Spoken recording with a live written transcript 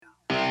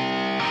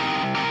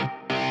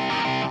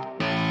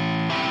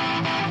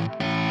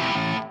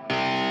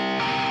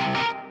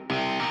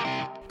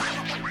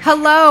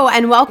Hello,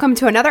 and welcome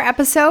to another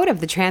episode of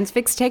the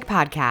Transfix Take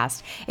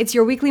podcast. It's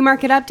your weekly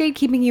market update,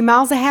 keeping you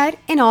miles ahead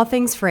in all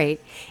things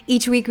freight.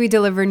 Each week we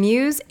deliver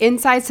news,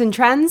 insights, and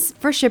trends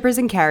for shippers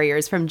and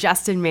carriers from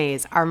Justin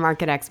Mays, our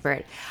market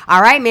expert.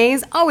 All right,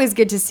 Mays, always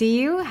good to see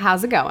you.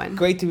 How's it going?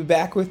 Great to be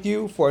back with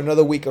you for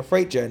another week of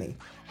Freight Journey.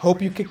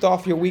 Hope you kicked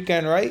off your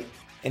weekend right,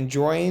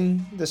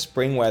 enjoying the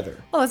spring weather.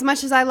 Well, as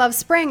much as I love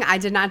spring, I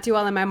did not do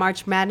well in my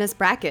March Madness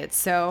brackets.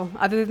 So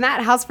other than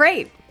that, how's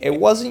freight? It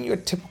wasn't your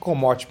typical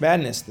March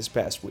Madness this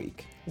past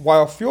week.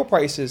 While fuel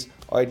prices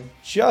are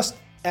just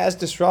as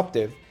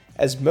disruptive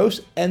as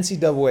most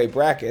NCAA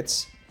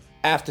brackets,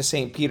 after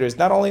St. Peter's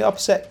not only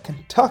upset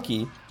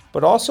Kentucky,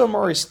 but also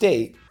Murray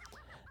State,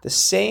 the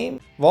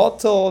same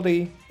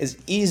volatility is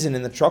easing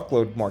in the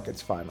truckload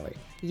markets finally.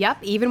 Yep,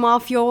 even while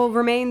fuel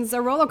remains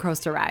a roller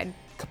coaster ride.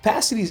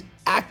 Capacity is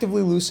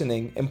actively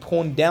loosening and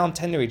pulling down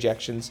tender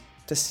rejections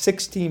to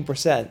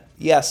 16%.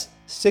 Yes,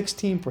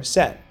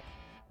 16%.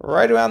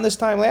 Right around this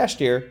time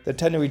last year, the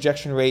tender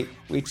rejection rate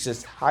reached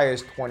as high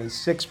as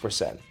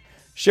 26%.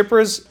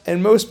 Shippers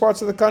in most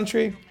parts of the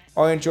country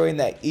are enjoying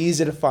that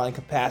easy to find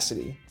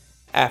capacity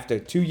after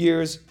 2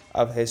 years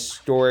of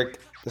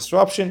historic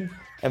disruption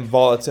and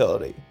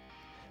volatility.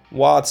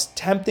 While it's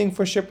tempting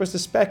for shippers to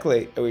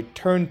speculate a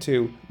return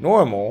to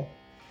normal,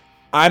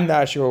 I'm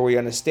not sure we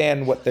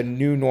understand what the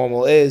new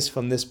normal is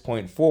from this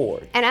point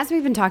forward. And as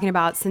we've been talking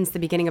about since the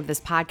beginning of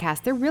this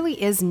podcast, there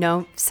really is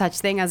no such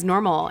thing as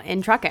normal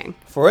in trucking.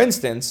 For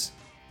instance,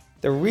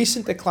 the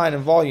recent decline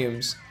in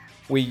volumes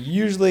we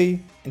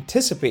usually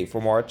anticipate for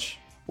March,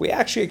 we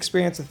actually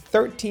experienced a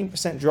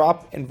 13%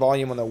 drop in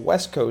volume on the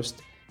West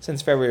Coast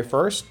since February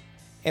 1st,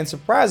 and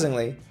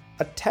surprisingly,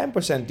 a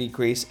 10%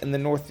 decrease in the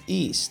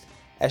Northeast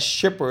as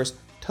shippers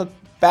took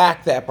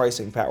back that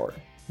pricing power.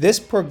 This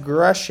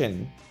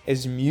progression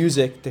is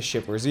music to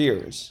shippers'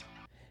 ears,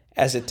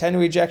 as the tender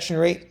rejection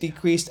rate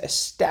decreased a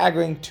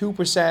staggering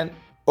 2%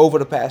 over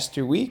the past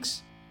 2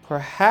 weeks.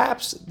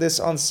 Perhaps this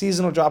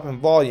unseasonal drop in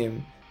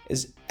volume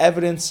is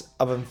evidence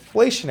of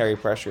inflationary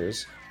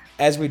pressures,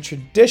 as we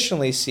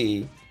traditionally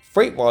see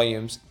freight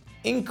volumes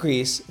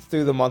increase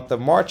through the month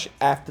of March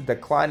after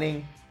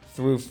declining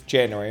through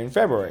January and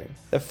February.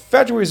 The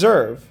Federal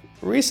Reserve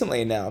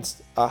recently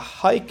announced a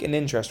hike in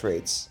interest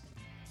rates.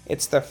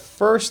 It's the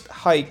first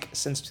hike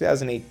since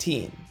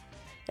 2018.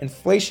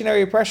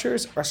 Inflationary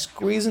pressures are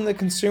squeezing the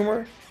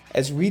consumer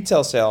as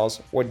retail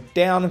sales were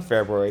down in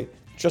February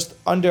just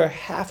under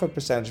half a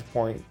percentage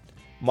point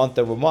month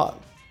over month.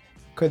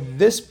 Could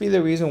this be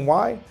the reason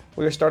why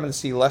we are starting to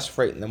see less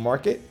freight in the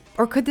market?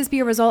 Or could this be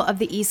a result of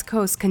the East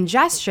Coast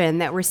congestion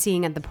that we're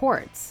seeing at the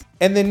ports?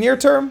 In the near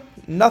term,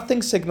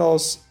 nothing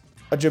signals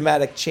a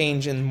dramatic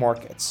change in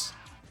markets.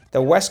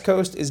 The West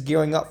Coast is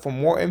gearing up for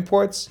more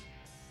imports,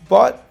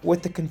 but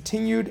with the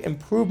continued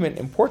improvement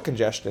in port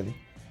congestion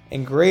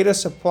and greater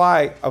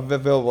supply of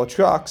available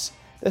trucks,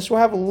 this will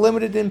have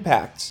limited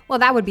impacts. Well,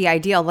 that would be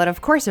ideal, but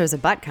of course there's a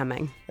but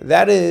coming.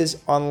 That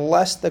is,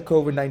 unless the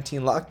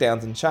COVID-19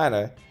 lockdowns in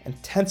China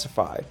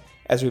intensify,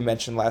 as we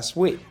mentioned last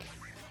week.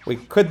 We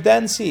could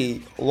then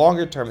see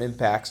longer-term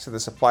impacts to the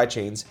supply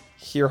chains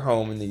here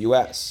home in the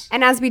U.S.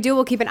 And as we do,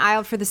 we'll keep an eye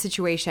out for the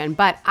situation.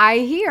 But I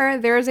hear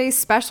there's a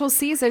special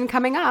season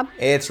coming up.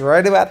 It's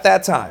right about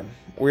that time.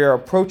 We are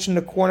approaching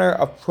the corner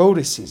of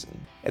produce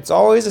season. It's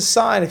always a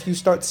sign if you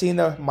start seeing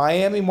the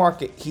Miami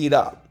market heat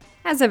up.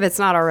 As if it's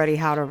not already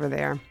hot over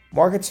there.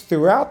 Markets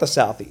throughout the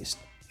Southeast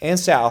and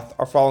South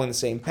are following the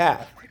same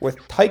path,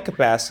 with tight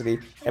capacity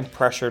and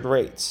pressured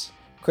rates,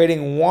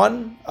 creating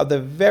one of the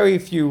very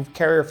few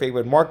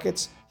carrier-favored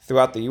markets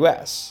throughout the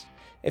U.S.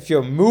 If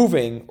you're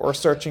moving or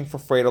searching for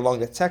freight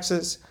along the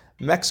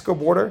Texas-Mexico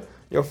border,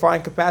 you'll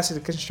find capacity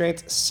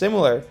constraints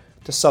similar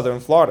to southern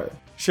Florida.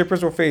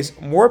 Shippers will face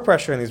more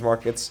pressure in these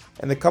markets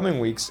in the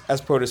coming weeks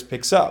as produce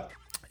picks up.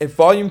 If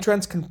volume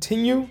trends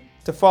continue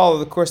to follow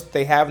the course that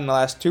they have in the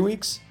last 2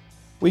 weeks,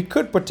 we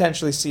could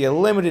potentially see a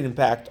limited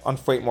impact on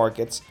freight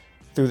markets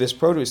through this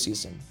produce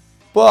season.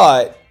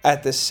 But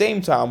at the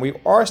same time, we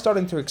are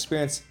starting to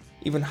experience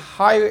even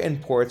higher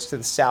imports to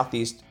the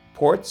Southeast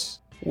ports,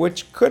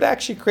 which could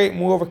actually create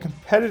more of a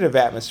competitive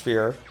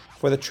atmosphere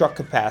for the truck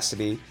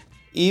capacity,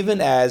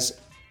 even as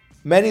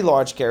many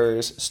large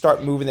carriers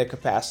start moving their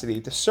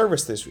capacity to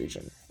service this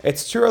region.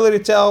 It's too early to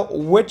tell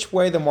which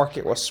way the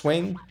market will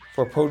swing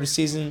for produce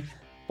season,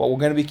 but we're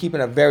going to be keeping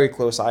a very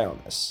close eye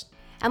on this.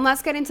 And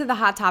let's get into the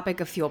hot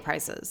topic of fuel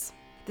prices.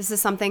 This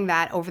is something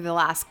that over the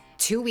last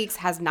 2 weeks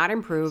has not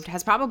improved,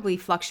 has probably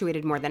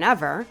fluctuated more than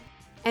ever,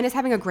 and is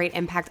having a great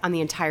impact on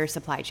the entire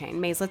supply chain.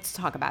 Mays, let's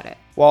talk about it.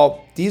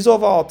 While diesel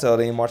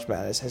volatility in March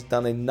Madness has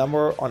done a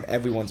number on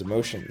everyone's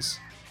emotions,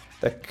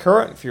 the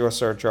current fuel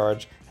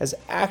surcharge has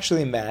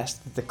actually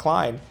masked the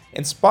decline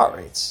in spot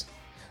rates,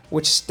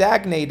 which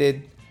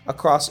stagnated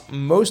across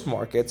most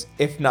markets,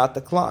 if not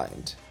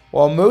declined.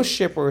 While most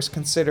shippers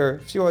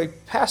consider fuel a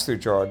pass-through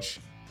charge,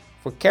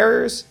 for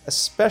carriers,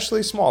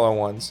 especially smaller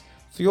ones,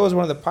 fuel is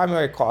one of the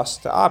primary costs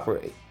to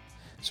operate.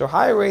 So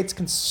higher rates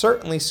can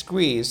certainly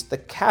squeeze the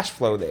cash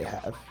flow they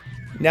have.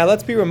 Now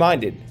let's be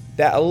reminded,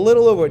 that a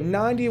little over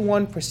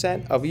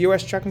 91% of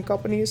U.S. trucking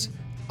companies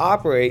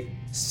operate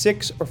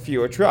 6 or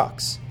fewer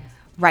trucks.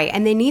 Right,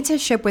 and they need to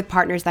ship with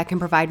partners that can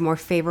provide more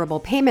favorable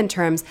payment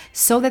terms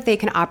so that they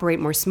can operate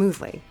more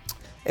smoothly.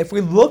 If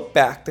we look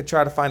back to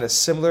try to find a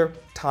similar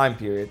time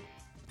period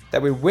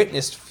that we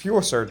witnessed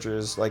fuel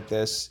surges like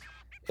this,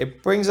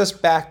 it brings us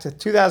back to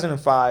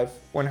 2005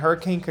 when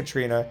Hurricane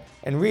Katrina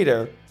and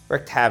Rita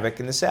wreaked havoc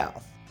in the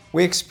South.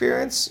 We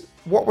experienced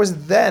what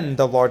was then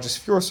the largest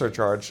fuel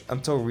surcharge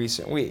until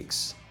recent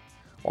weeks.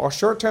 While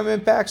short-term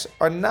impacts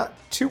are not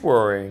too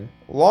worrying,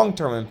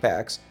 long-term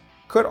impacts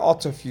could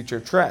alter future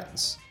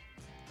trends.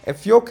 If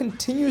fuel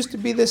continues to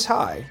be this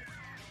high,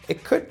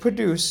 it could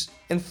produce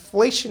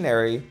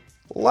inflationary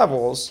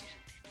levels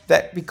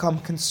that become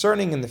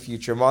concerning in the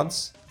future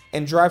months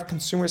and drive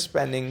consumer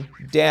spending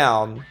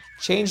down,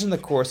 changing the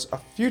course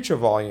of future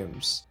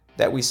volumes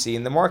that we see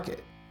in the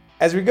market.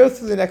 As we go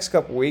through the next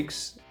couple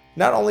weeks,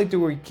 not only do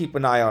we keep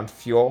an eye on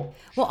fuel,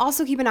 we'll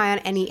also keep an eye on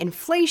any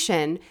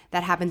inflation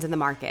that happens in the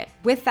market.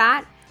 With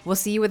that, we'll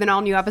see you with an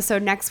all-new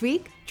episode next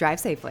week. Drive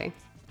safely.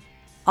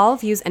 All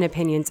views and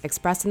opinions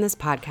expressed in this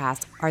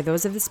podcast are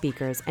those of the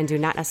speakers and do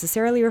not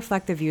necessarily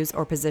reflect the views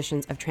or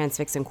positions of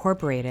Transfix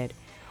Incorporated,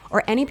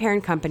 or any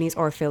parent companies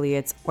or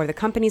affiliates, or the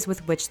companies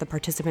with which the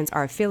participants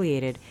are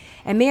affiliated,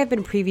 and may have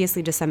been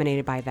previously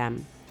disseminated by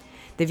them.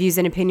 The views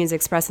and opinions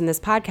expressed in this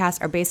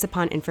podcast are based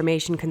upon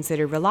information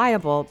considered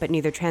reliable, but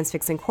neither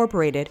Transfix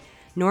Incorporated,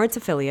 nor its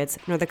affiliates,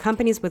 nor the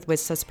companies with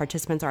which such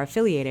participants are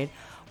affiliated,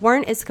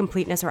 warrant its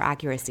completeness or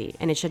accuracy,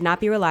 and it should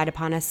not be relied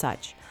upon as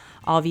such.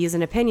 All views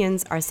and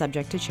opinions are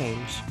subject to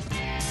change.